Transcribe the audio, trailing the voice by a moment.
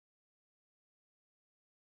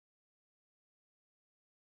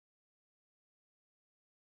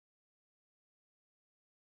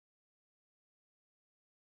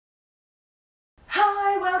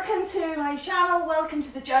welcome to my channel, welcome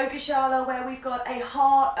to the Yoga Shala, where we've got a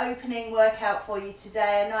heart opening workout for you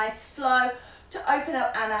today, a nice flow to open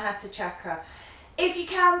up Anahata chakra. If you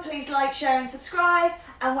can, please like, share and subscribe,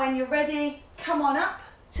 and when you're ready, come on up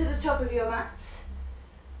to the top of your mat.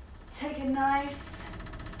 Take a nice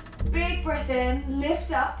big breath in,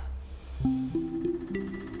 lift up,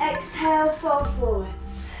 exhale, fold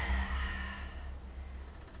forwards.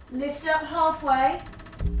 Lift up halfway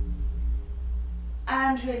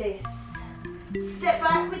and release. Step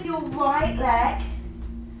back with your right leg,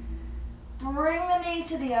 bring the knee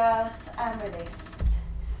to the earth and release.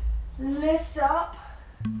 Lift up,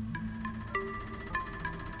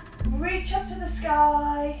 reach up to the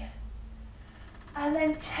sky, and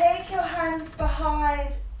then take your hands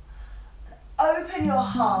behind, open your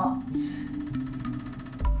heart.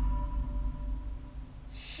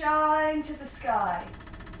 Shine to the sky.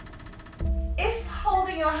 If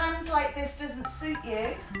holding your hands like this doesn't suit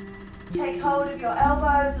you, take hold of your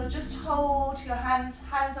elbows or just hold your hands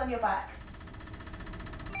on your backs.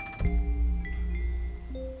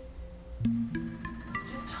 So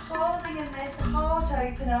just holding in this heart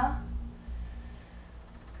opener.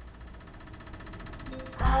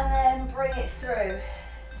 And then bring it through.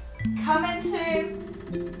 Come into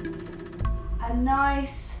a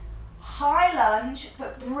nice high lunge,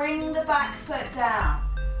 but bring the back foot down.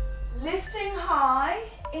 Lifting high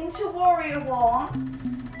into warrior one,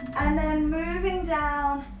 and then moving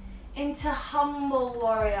down into humble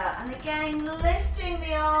warrior. And again, lifting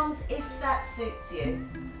the arms if that suits you.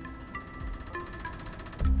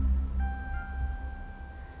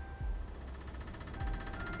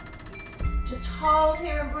 Just hold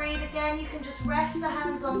here and breathe again. You can just rest the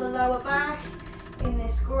hands on the lower back in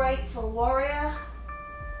this grateful warrior.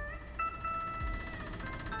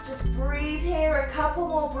 Just breathe here a couple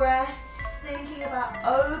more breaths, thinking about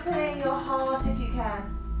opening your heart if you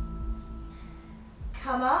can.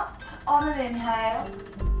 Come up on an inhale,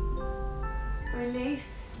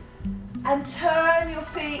 release, and turn your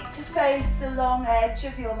feet to face the long edge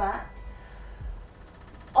of your mat.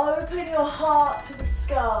 Open your heart to the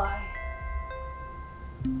sky.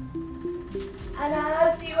 And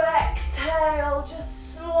as you exhale,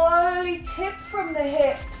 just slowly tip from the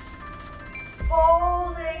hips,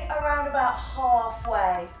 folding around about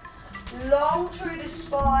halfway. Long through the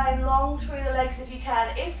spine, long through the legs if you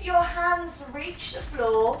can. If your hands reach the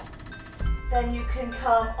floor, then you can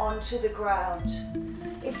come onto the ground.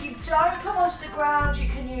 If you don't come onto the ground, you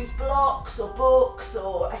can use blocks or books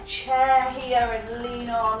or a chair here and lean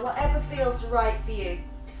on, whatever feels right for you.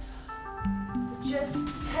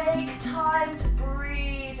 Just take time to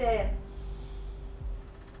breathe in.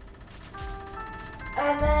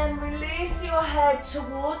 And then release your head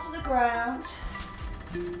towards the ground.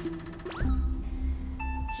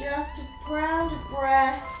 Just a round of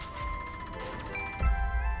breath.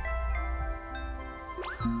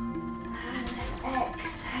 And then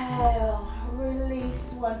exhale.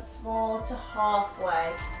 Release once more to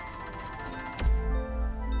halfway.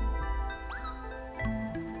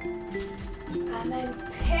 And then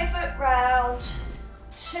pivot round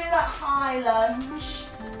to that high lunge.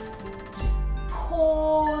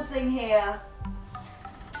 Pausing here.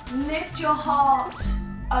 Lift your heart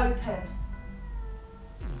open.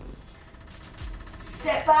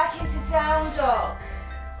 Step back into down dog.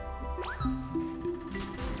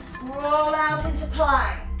 Roll out into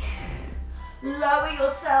plank. Lower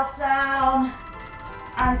yourself down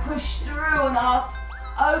and push through and up.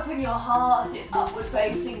 Open your heart in upward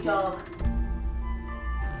facing dog.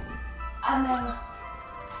 And then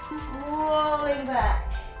rolling back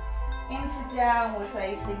into downward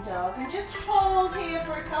facing dog, and just hold here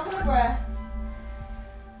for a couple of breaths,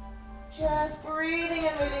 just breathing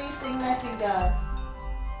and releasing, letting go.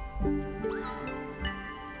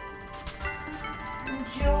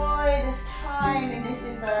 Enjoy this time in this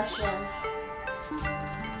inversion.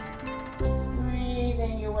 Just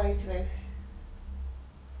breathing your way through.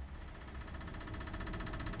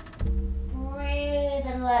 Breathe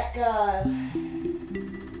and let go.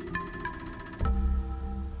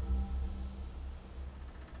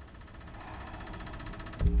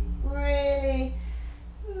 Really,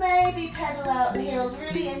 maybe pedal out the heels.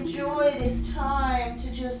 Really enjoy this time to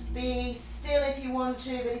just be still if you want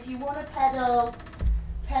to, but if you want to pedal,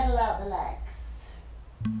 pedal out the legs.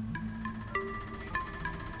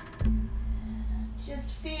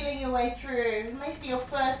 Just feeling your way through. It may be your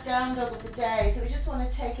first down dog of the day, so we just want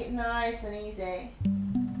to take it nice and easy.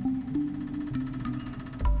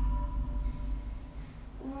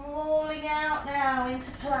 Rolling out now into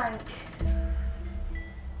plank.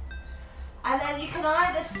 And then you can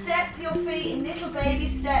either step your feet in little baby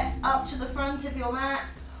steps up to the front of your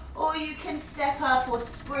mat, or you can step up or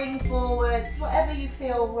spring forwards, whatever you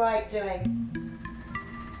feel right doing.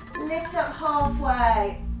 Lift up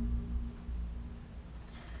halfway.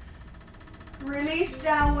 Release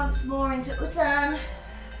down once more into Uttan.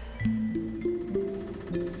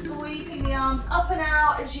 Sweeping the arms up and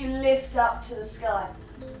out as you lift up to the sky.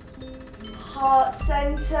 Heart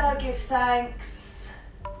center, give thanks.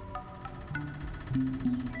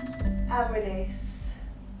 And release.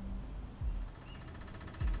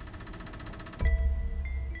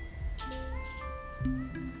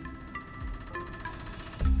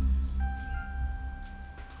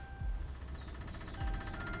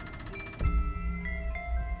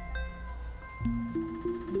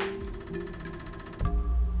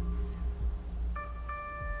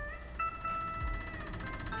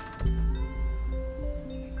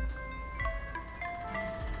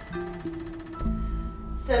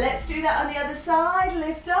 So let's do that on the other side.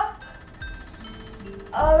 Lift up.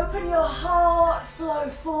 Open your heart, flow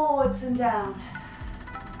forwards and down.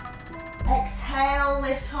 Exhale,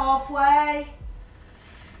 lift halfway.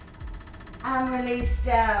 And release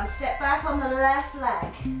down. Step back on the left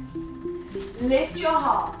leg. Lift your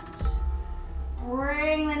heart.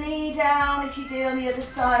 Bring the knee down if you did on the other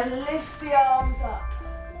side. Lift the arms up.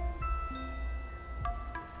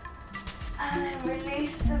 And then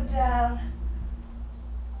release them down.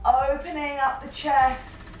 Opening up the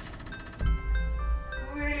chest.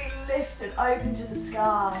 Really lift and open to the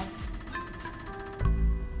sky.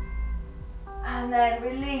 And then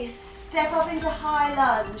release. Step up into high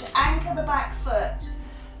lunge. Anchor the back foot.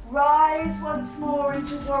 Rise once more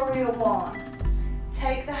into warrior one.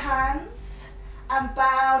 Take the hands and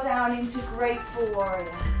bow down into grateful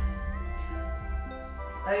warrior.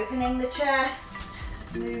 Opening the chest.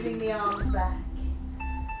 Moving the arms back.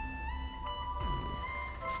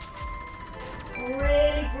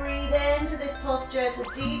 Really breathe into this posture. It's a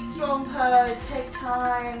deep, strong pose. Take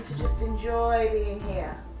time to just enjoy being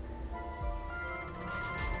here.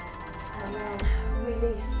 And then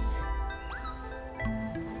release.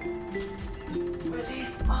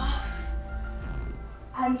 Release off.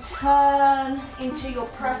 And turn into your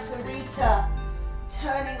prasarita.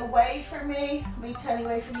 Turning away from me turning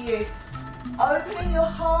away from you. Opening your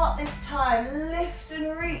heart this time. Lift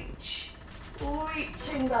and reach.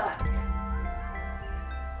 Reaching back.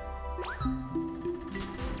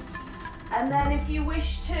 And then if you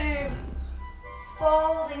wish to,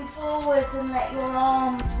 folding forwards and let your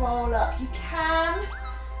arms roll up. You can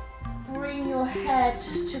bring your head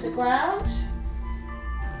to the ground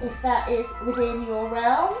if that is within your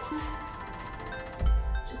realms.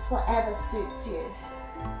 Just whatever suits you.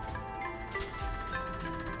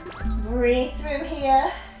 Breathe through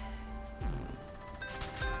here.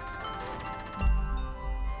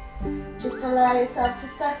 Just allow yourself to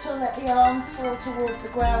settle, let the arms fall towards the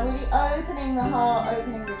ground, really opening the heart,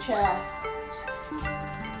 opening the chest.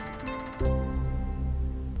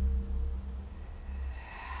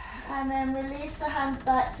 And then release the hands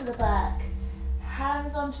back to the back,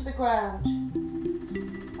 hands onto the ground.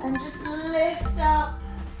 And just lift up,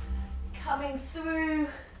 coming through,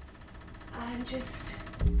 and just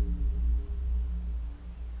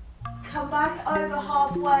come back over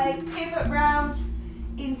halfway, pivot round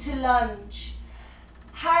into lunge.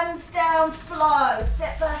 Hands down, flow,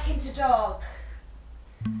 step back into dog.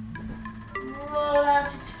 Roll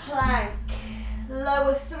out into plank,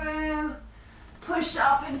 lower through, push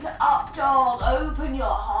up into up dog, open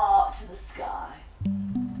your heart to the sky.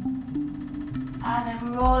 And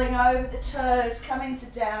then rolling over the toes, come into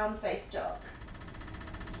down face dog.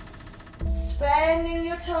 Spending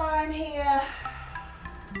your time here.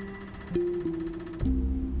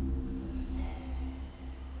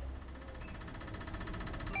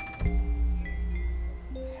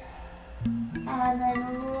 And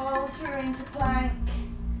then roll through into plank.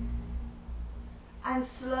 And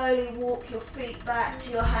slowly walk your feet back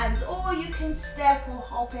to your hands, or you can step or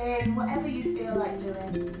hop in, whatever you feel like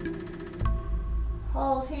doing.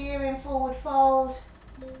 Hold here in forward fold.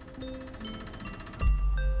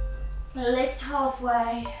 Lift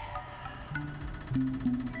halfway.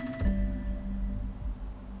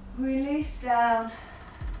 Release down.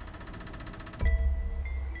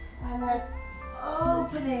 And then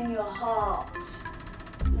opening your heart.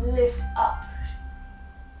 Lift up.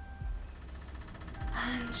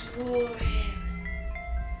 And draw in.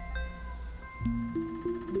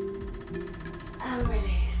 And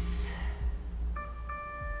release.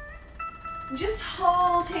 Just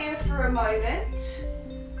hold here for a moment.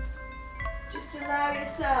 Just allow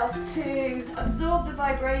yourself to absorb the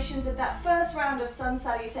vibrations of that first round of sun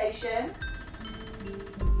salutation.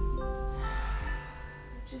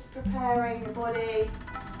 Just preparing your body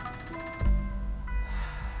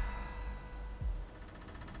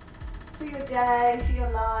for your day, for your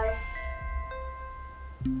life.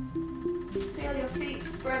 Feel your feet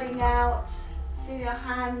spreading out. Feel your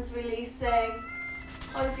hands releasing.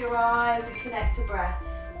 Close your eyes and connect to breath.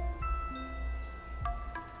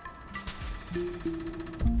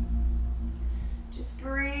 Just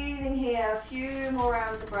breathing here, a few more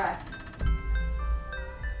rounds of breath.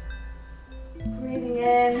 Breathing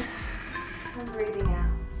in and breathing out.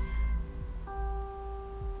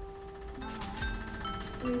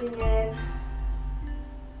 Breathing in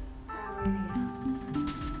and breathing out.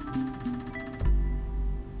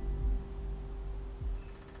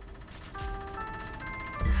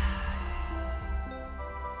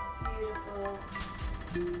 Beautiful.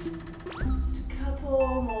 Just a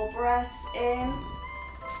couple more breaths in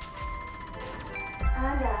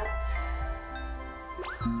and out.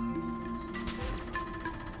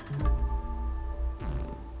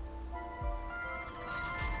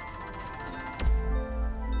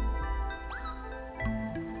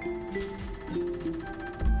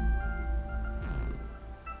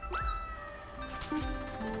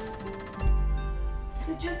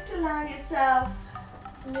 So just allow yourself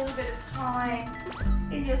a little bit of time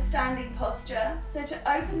in your standing posture. So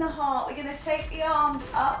to open the heart, we're going to take the arms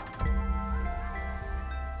up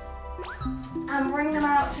and bring them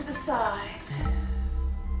out to the side.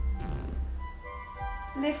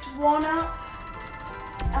 Lift one up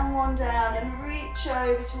and one down and reach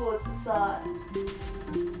over towards the side.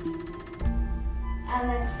 And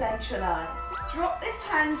then centralize. Drop this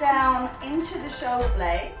hand down into the shoulder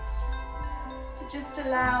blades. So just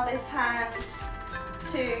allow this hand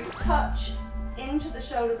to touch into the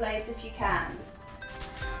shoulder blades if you can.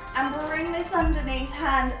 And bring this underneath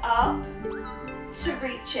hand up to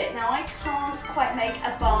reach it. Now I can't quite make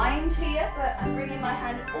a bind here, but I'm bringing my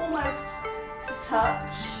hand almost to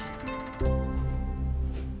touch.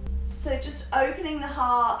 So just opening the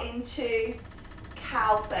heart into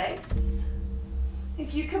cow face.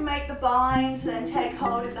 If you can make the bind, then take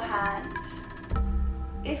hold of the hand.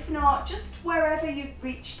 If not, just wherever you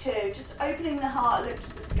reach to, just opening the heart, look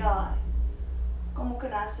to the sky. Gomu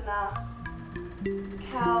Konasana,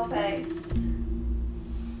 cow face.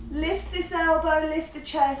 Lift this elbow, lift the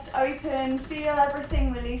chest open, feel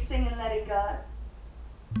everything releasing and letting go.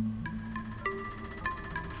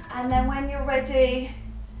 And then when you're ready,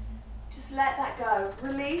 just let that go.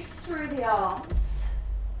 Release through the arms.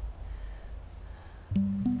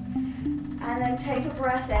 And then take a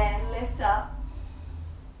breath in, lift up.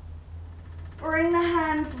 Bring the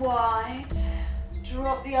hands wide.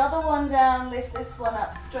 Drop the other one down, lift this one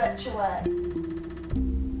up, stretch away.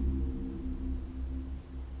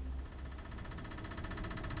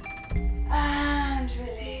 And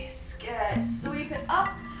release, good. Sweep it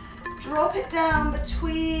up, drop it down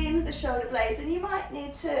between the shoulder blades, and you might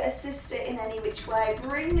need to assist it in any which way.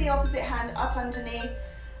 Bring the opposite hand up underneath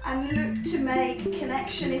and look to make a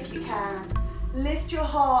connection if you can. Lift your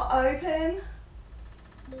heart open.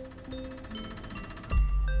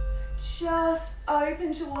 Just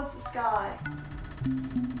open towards the sky.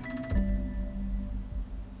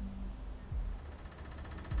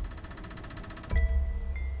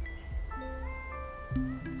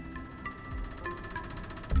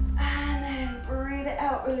 And then breathe it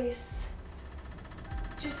out, release.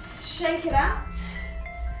 Just shake it out.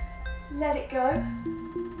 Let it go.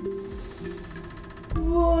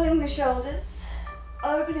 Rolling the shoulders,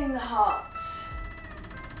 opening the heart.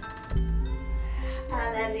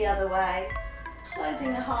 And then the other way.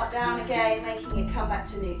 Closing the heart down again, making it come back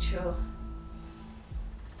to neutral.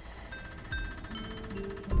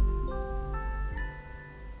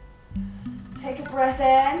 Take a breath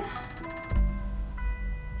in.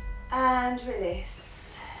 And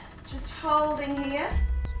release. Just holding here.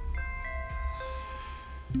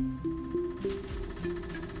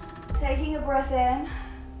 Taking a breath in.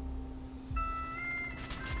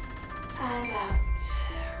 And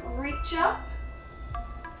out. Reach up.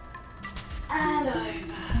 And over.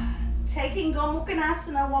 Taking Gomu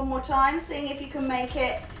Konasana one more time, seeing if you can make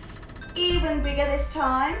it even bigger this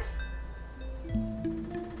time.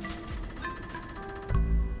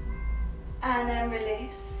 And then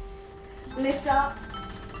release. Lift up.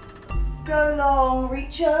 Go long,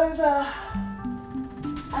 reach over.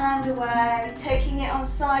 And away. Taking it on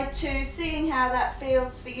side two, seeing how that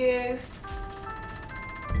feels for you.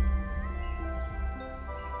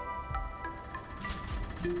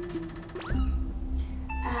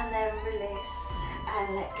 And then release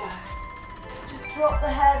and let go. Just drop the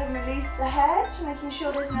head and release the head, making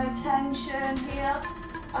sure there's no tension here.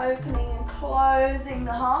 Opening and closing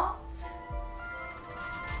the heart.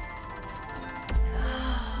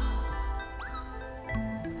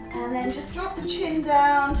 And then just drop the chin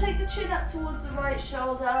down, take the chin up towards the right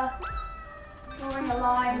shoulder, drawing a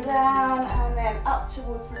line down, and then up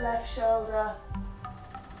towards the left shoulder,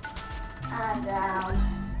 and down.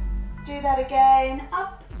 Do that again,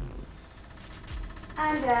 up,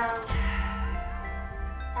 and down,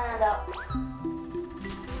 and up,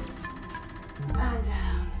 and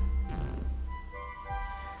down.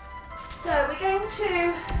 So we're going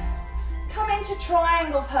to come into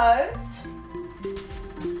triangle pose.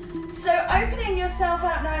 So opening yourself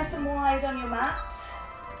out nice and wide on your mat.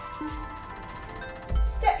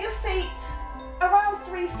 Step your feet around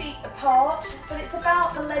 3 feet apart, but it's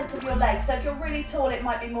about the length of your legs. So if you're really tall, it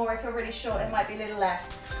might be more. If you're really short, it might be a little less.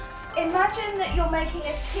 Imagine that you're making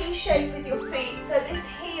a T shape with your feet. So this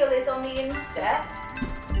heel is on the instep.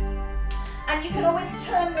 And you can always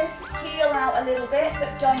turn this heel out a little bit,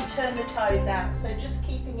 but don't turn the toes out. So just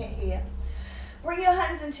keeping it here. Bring your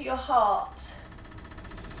hands into your heart.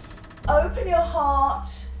 Open your heart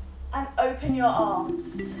and open your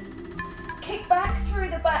arms. Kick back through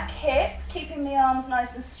the back hip, keeping the arms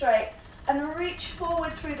nice and straight, and reach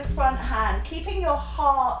forward through the front hand, keeping your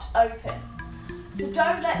heart open. So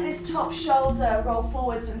don't let this top shoulder roll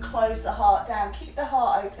forwards and close the heart down. Keep the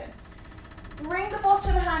heart open. Bring the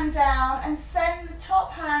bottom hand down and send the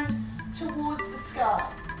top hand towards the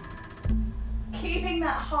sky. Keeping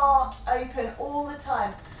that heart open all the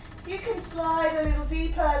time. If you can slide a little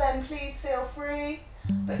deeper, then please feel free.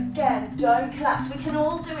 But again, don't collapse. We can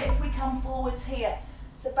all do it if we come forwards here.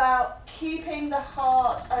 It's about keeping the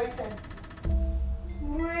heart open.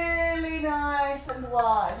 Really nice and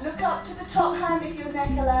wide. Look up to the top hand if your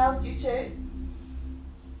neck allows you to.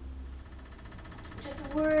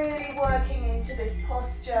 Just really working into this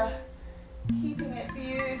posture, keeping it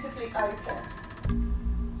beautifully open.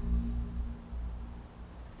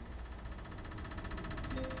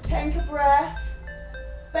 Take a breath,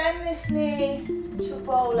 bend this knee to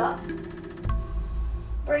roll up.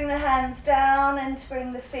 Bring the hands down and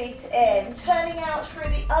bring the feet in. Turning out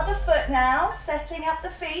through the other foot now, setting up the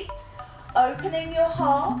feet, opening your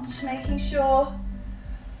heart, making sure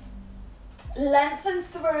lengthen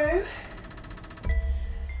through.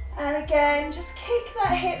 And again, just kick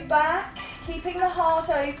that hip back, keeping the heart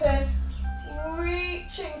open,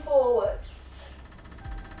 reaching forwards.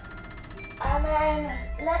 And then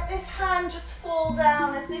let this hand just fall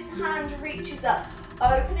down as this hand reaches up,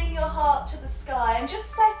 opening your heart to the sky, and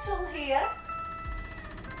just settle here.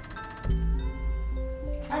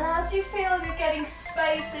 And as you feel you're getting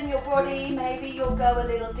space in your body, maybe you'll go a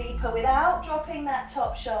little deeper without dropping that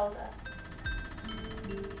top shoulder.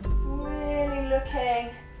 Really looking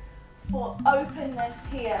for openness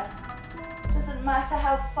here. Doesn't matter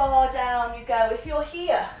how far down you go. If you're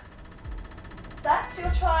here, that's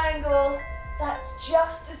your triangle, that's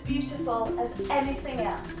just as beautiful as anything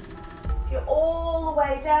else. If you're all the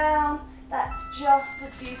way down, that's just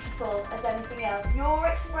as beautiful as anything else. Your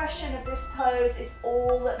expression of this pose is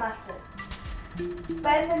all that matters.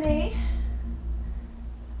 Bend the knee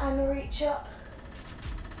and reach up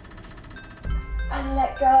and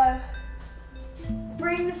let go.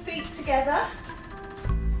 Bring the feet together.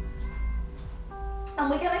 And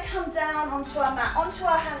we're going to come down onto our mat, onto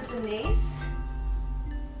our hands and knees.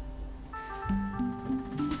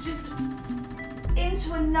 So just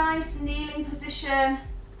into a nice kneeling position.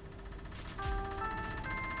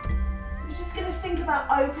 So we're just going to think about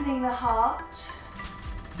opening the heart.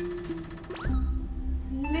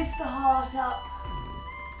 Lift the heart up.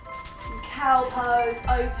 In cow pose,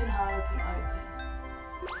 open, open, open.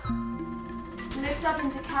 Lift up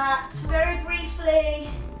into cat. Very briefly,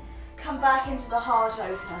 come back into the heart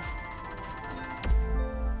opener.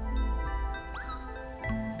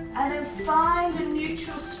 And then find a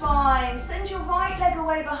neutral spine. Send your right leg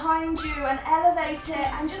away behind you and elevate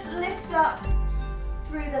it and just lift up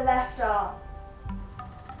through the left arm.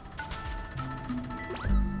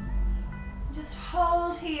 Just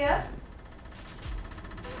hold here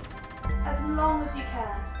as long as you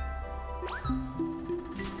can.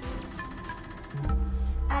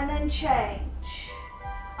 And then change.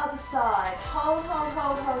 Other side. Hold, hold,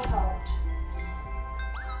 hold, hold, hold.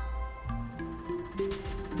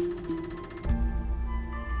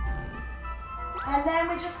 And then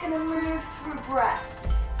we're just going to move through breath.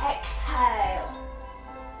 Exhale.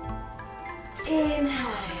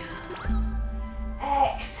 Inhale.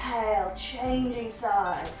 Exhale. Changing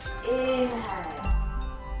sides. Inhale.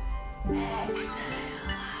 Exhale.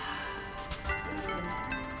 Inhale.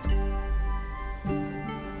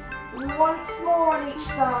 Once more on each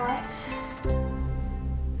side.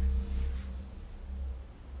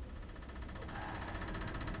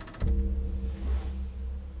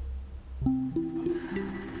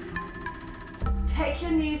 Take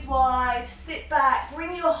your knees wide, sit back,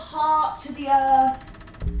 bring your heart to the earth.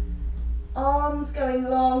 Arms going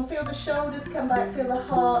long, feel the shoulders come back, feel the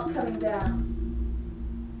heart coming down.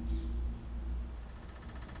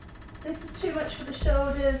 This is too much for the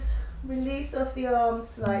shoulders, release off the arms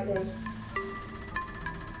slightly.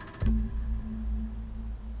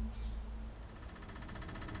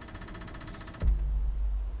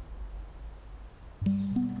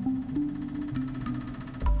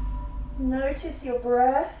 Notice your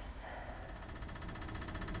breath.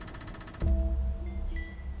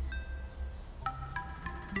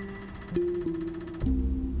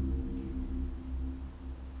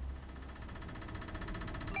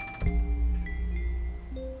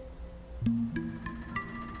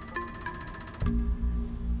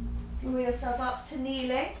 Draw yourself up to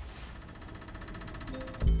kneeling.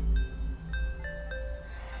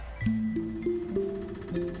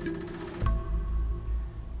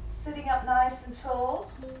 Sitting up nice and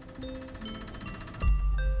tall.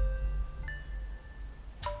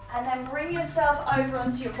 And then bring yourself over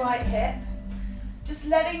onto your right hip. Just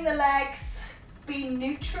letting the legs be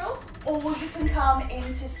neutral, or you can come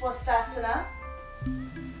into Swastasana.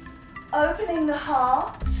 Opening the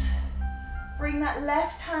heart. Bring that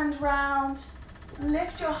left hand round.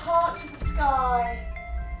 Lift your heart to the sky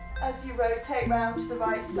as you rotate round to the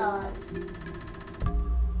right side.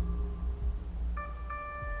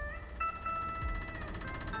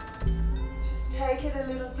 Just take it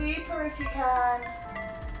a little deeper if you can.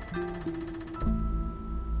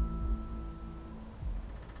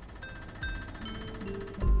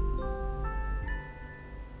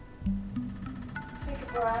 Take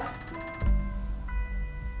a breath.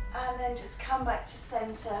 And then just come back to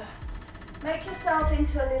center. Make yourself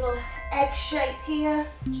into a little egg shape here.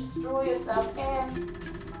 Just draw yourself in.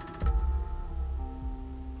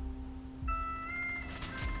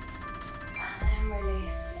 And then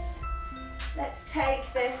release. Let's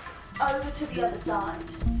take this over to the other side.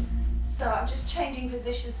 So I'm just changing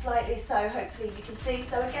position slightly so hopefully you can see.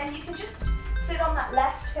 So again, you can just sit on that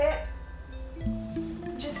left hip.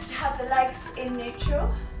 Just have the legs in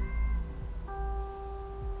neutral.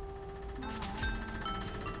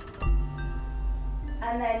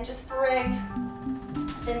 And then just bring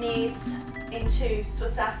the knees into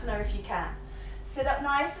Swastasana if you can. Sit up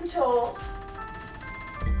nice and tall.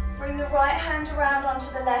 Bring the right hand around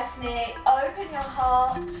onto the left knee. Open your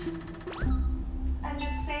heart. And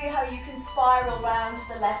just see how you can spiral round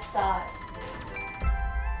to the left side.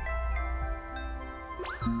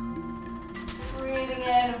 Breathing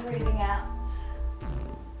in and breathing out.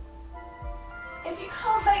 If you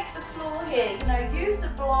can't make the floor here, use a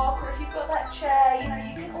block, or if you've got that chair,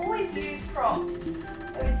 you can always use props.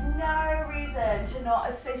 There is no reason to not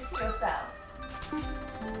assist yourself.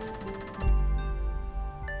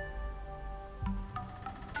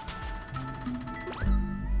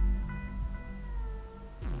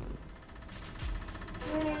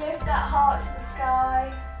 Really lift that heart to the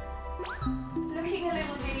sky, looking a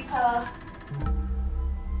little deeper.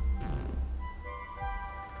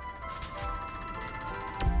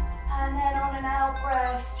 And then on an out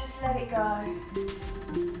breath, just let it go.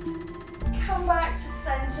 Come back to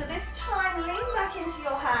center. This time, lean back into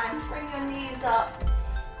your hands, bring your knees up,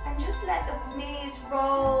 and just let the knees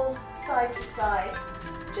roll side to side.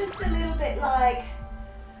 Just a little bit like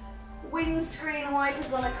windscreen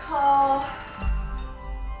wipers on a car.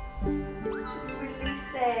 Just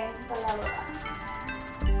releasing the lower back.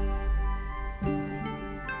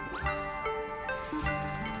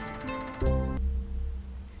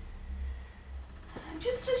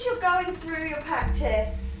 Just as you're going through your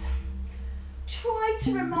practice, try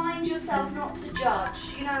to remind yourself not to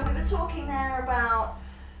judge. We were talking there about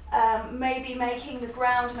maybe making the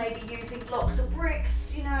ground, maybe using blocks of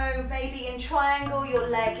bricks, maybe in triangle your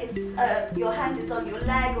hand is on your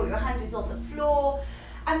leg or your hand is on the floor.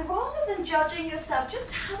 And rather than judging yourself,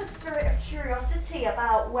 just have a spirit of curiosity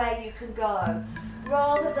about where you can go,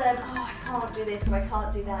 rather than, oh, I can't do this or I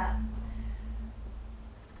can't do that.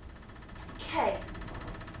 Okay.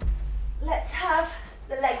 Let's have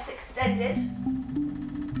the legs extended.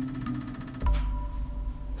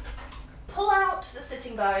 Pull out the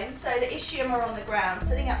sitting bones, so the ischium are on the ground,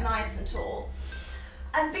 sitting up nice and tall.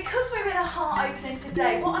 And because we're in a heart opening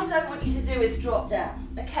today, what I don't want you to do is drop down,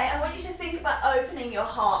 okay? I want you to think about opening your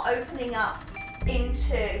heart, opening up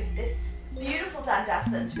into this beautiful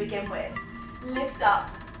Dandasana to begin with. Lift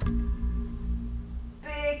up.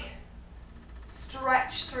 Big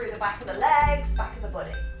stretch through the back of the legs, back of the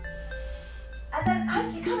body. And then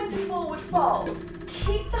as you come into forward fold,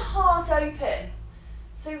 keep the heart open.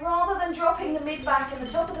 So rather than dropping the mid back and the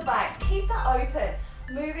top of the back, keep that open.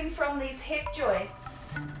 moving from these hip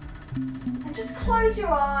joints. And just close your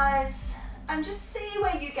eyes and just see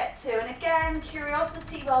where you get to. And again,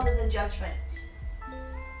 curiosity rather than judgment.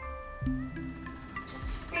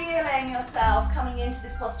 Just feeling yourself coming into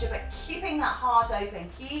this posture, but keeping that heart open.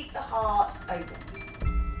 Keep the heart open.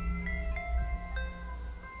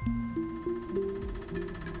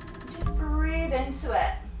 Just breathe into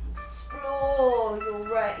it. Explore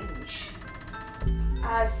your range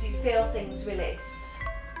as you feel things release.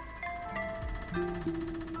 And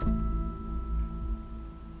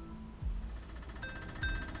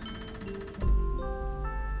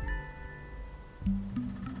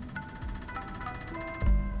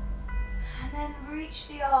then reach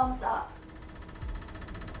the arms up.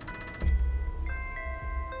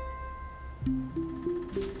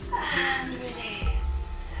 And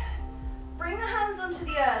release. Bring the hands onto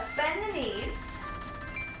the earth, bend the knees,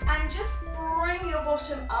 and just bring your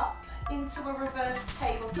bottom up into a reverse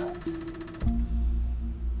tabletop.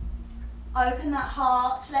 Open that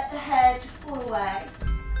heart, let the head fall away.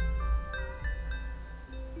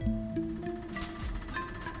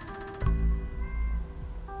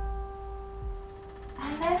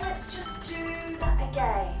 And then let's just do that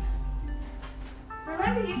again.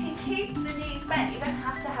 Remember, you can keep the knees bent, you don't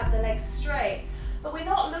have to have the legs straight. But we're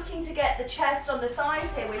not looking to get the chest on the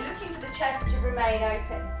thighs here, we're looking for the chest to remain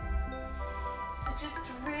open. So just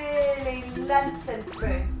really lengthen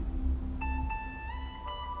through.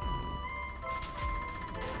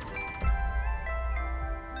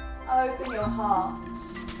 Open your heart,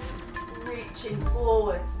 reaching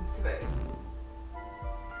forwards and through.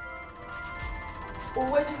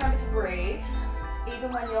 Always remember to breathe.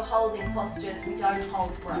 Even when you're holding postures, we don't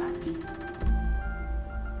hold breath.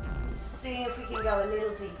 Just see if we can go a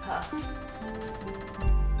little deeper.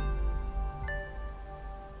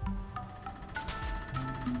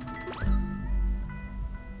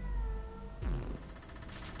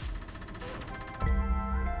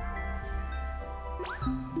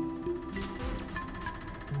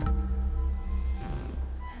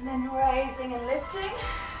 And then raising and lifting.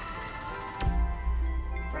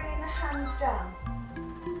 Bringing the hands down.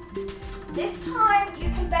 This time you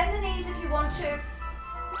can bend the knees if you want to.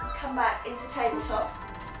 Come back into tabletop.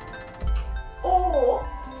 Or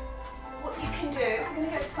what you can do, I'm going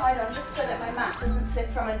to go side on just so that my mat doesn't slip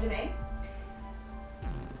from under me,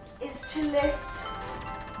 is to lift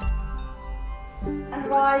and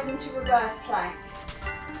rise into reverse plank.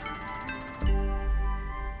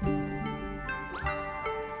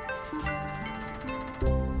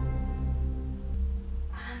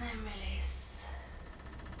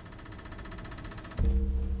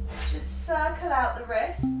 Circle out the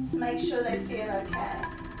wrists, make sure they feel okay.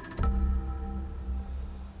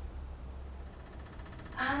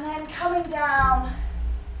 And then coming down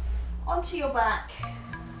onto your back.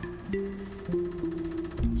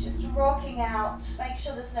 Just rocking out, make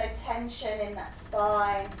sure there's no tension in that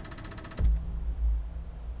spine.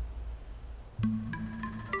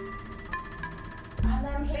 And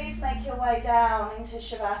then please make your way down into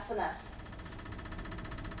Shavasana.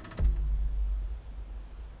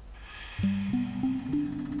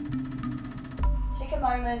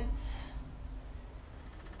 Moment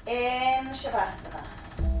in Shavasana.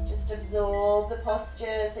 Just absorb the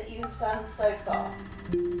postures that you've done so far.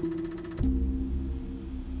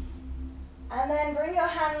 And then bring your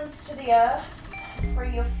hands to the earth,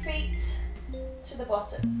 bring your feet to the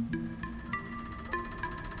bottom.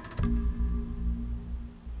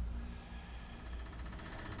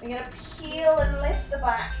 We're going to peel and lift the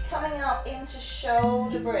back, coming up into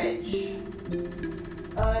shoulder bridge.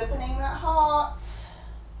 Opening that heart.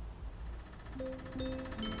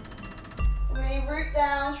 Really root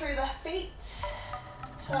down through the feet,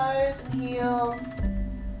 toes and heels.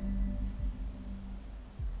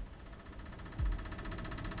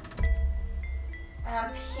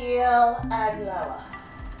 And peel and lower.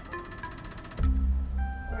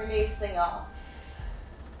 Releasing off.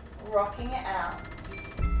 Rocking it out.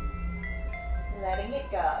 Letting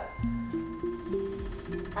it go.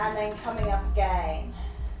 And then coming up again.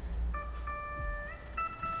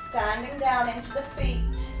 Standing down into the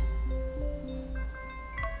feet.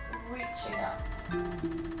 Reaching up.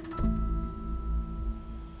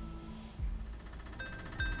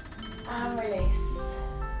 And release.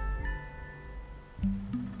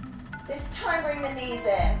 This time bring the knees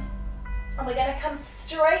in. And we're going to come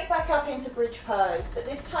straight back up into bridge pose. But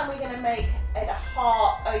this time we're going to make it a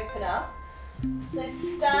heart opener. So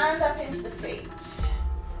stand up into the feet.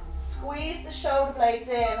 Squeeze the shoulder blades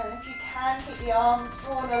in, and if you can, keep the arms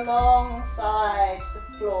drawn alongside the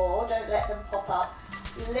floor. Don't let them pop up.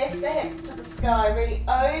 Lift the hips to the sky. Really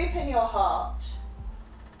open your heart.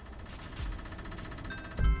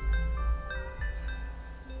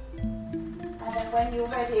 when you're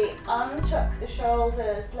ready, untuck the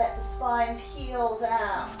shoulders, let the spine peel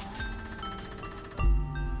down.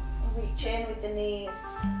 Reach in with the knees.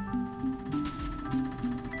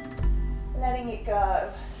 Letting it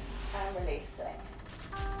go and releasing.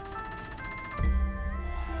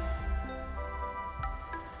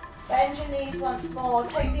 Bend your knees once more.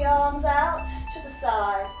 Take the arms out to the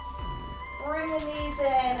sides. Bring the knees in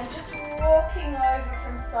and just rocking over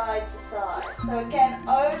from side to side. So again,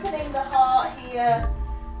 opening the heart here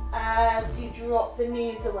as you drop the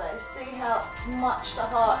knees away. See how much the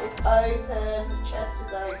heart is open, the chest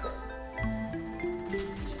is open.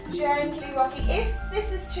 Just gently rocking. If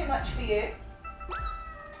this is too much for you,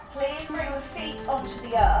 please bring the feet onto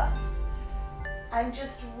the earth and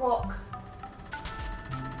just rock.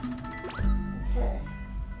 Okay.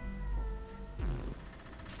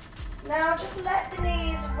 Now just let the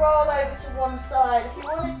knees roll over to one side. If you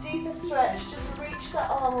want a deeper stretch, just reach that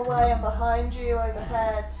arm away and behind you,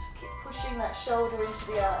 overhead. Keep pushing that shoulder into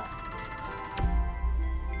the earth.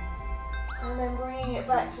 And then bringing it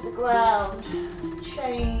back to the ground,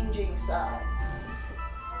 changing sides.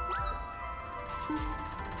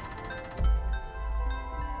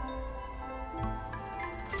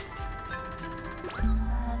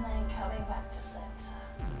 And then coming back to center.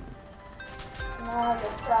 Allow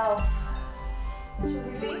yourself to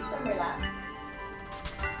release and relax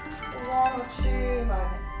for 1 or 2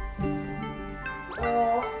 moments,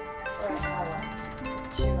 or for an hour,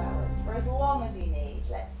 2 hours, for as long as you need.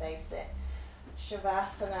 Let's face it,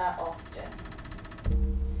 Shavasana often.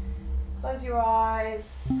 Close your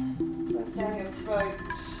eyes, close down your throat,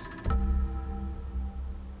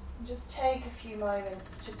 and just take a few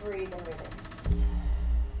moments to breathe and release.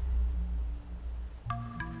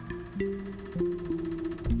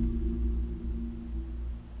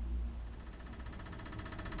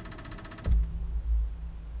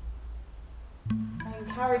 I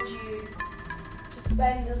encourage you to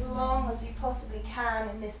spend as long as you possibly can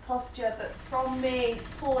in this posture, but from me,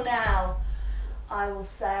 for now, I will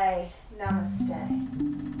say Namaste.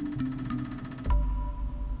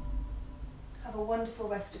 Have a wonderful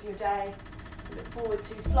rest of your day. I look forward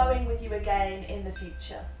to flowing with you again in the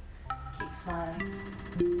future. Keep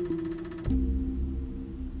smiling.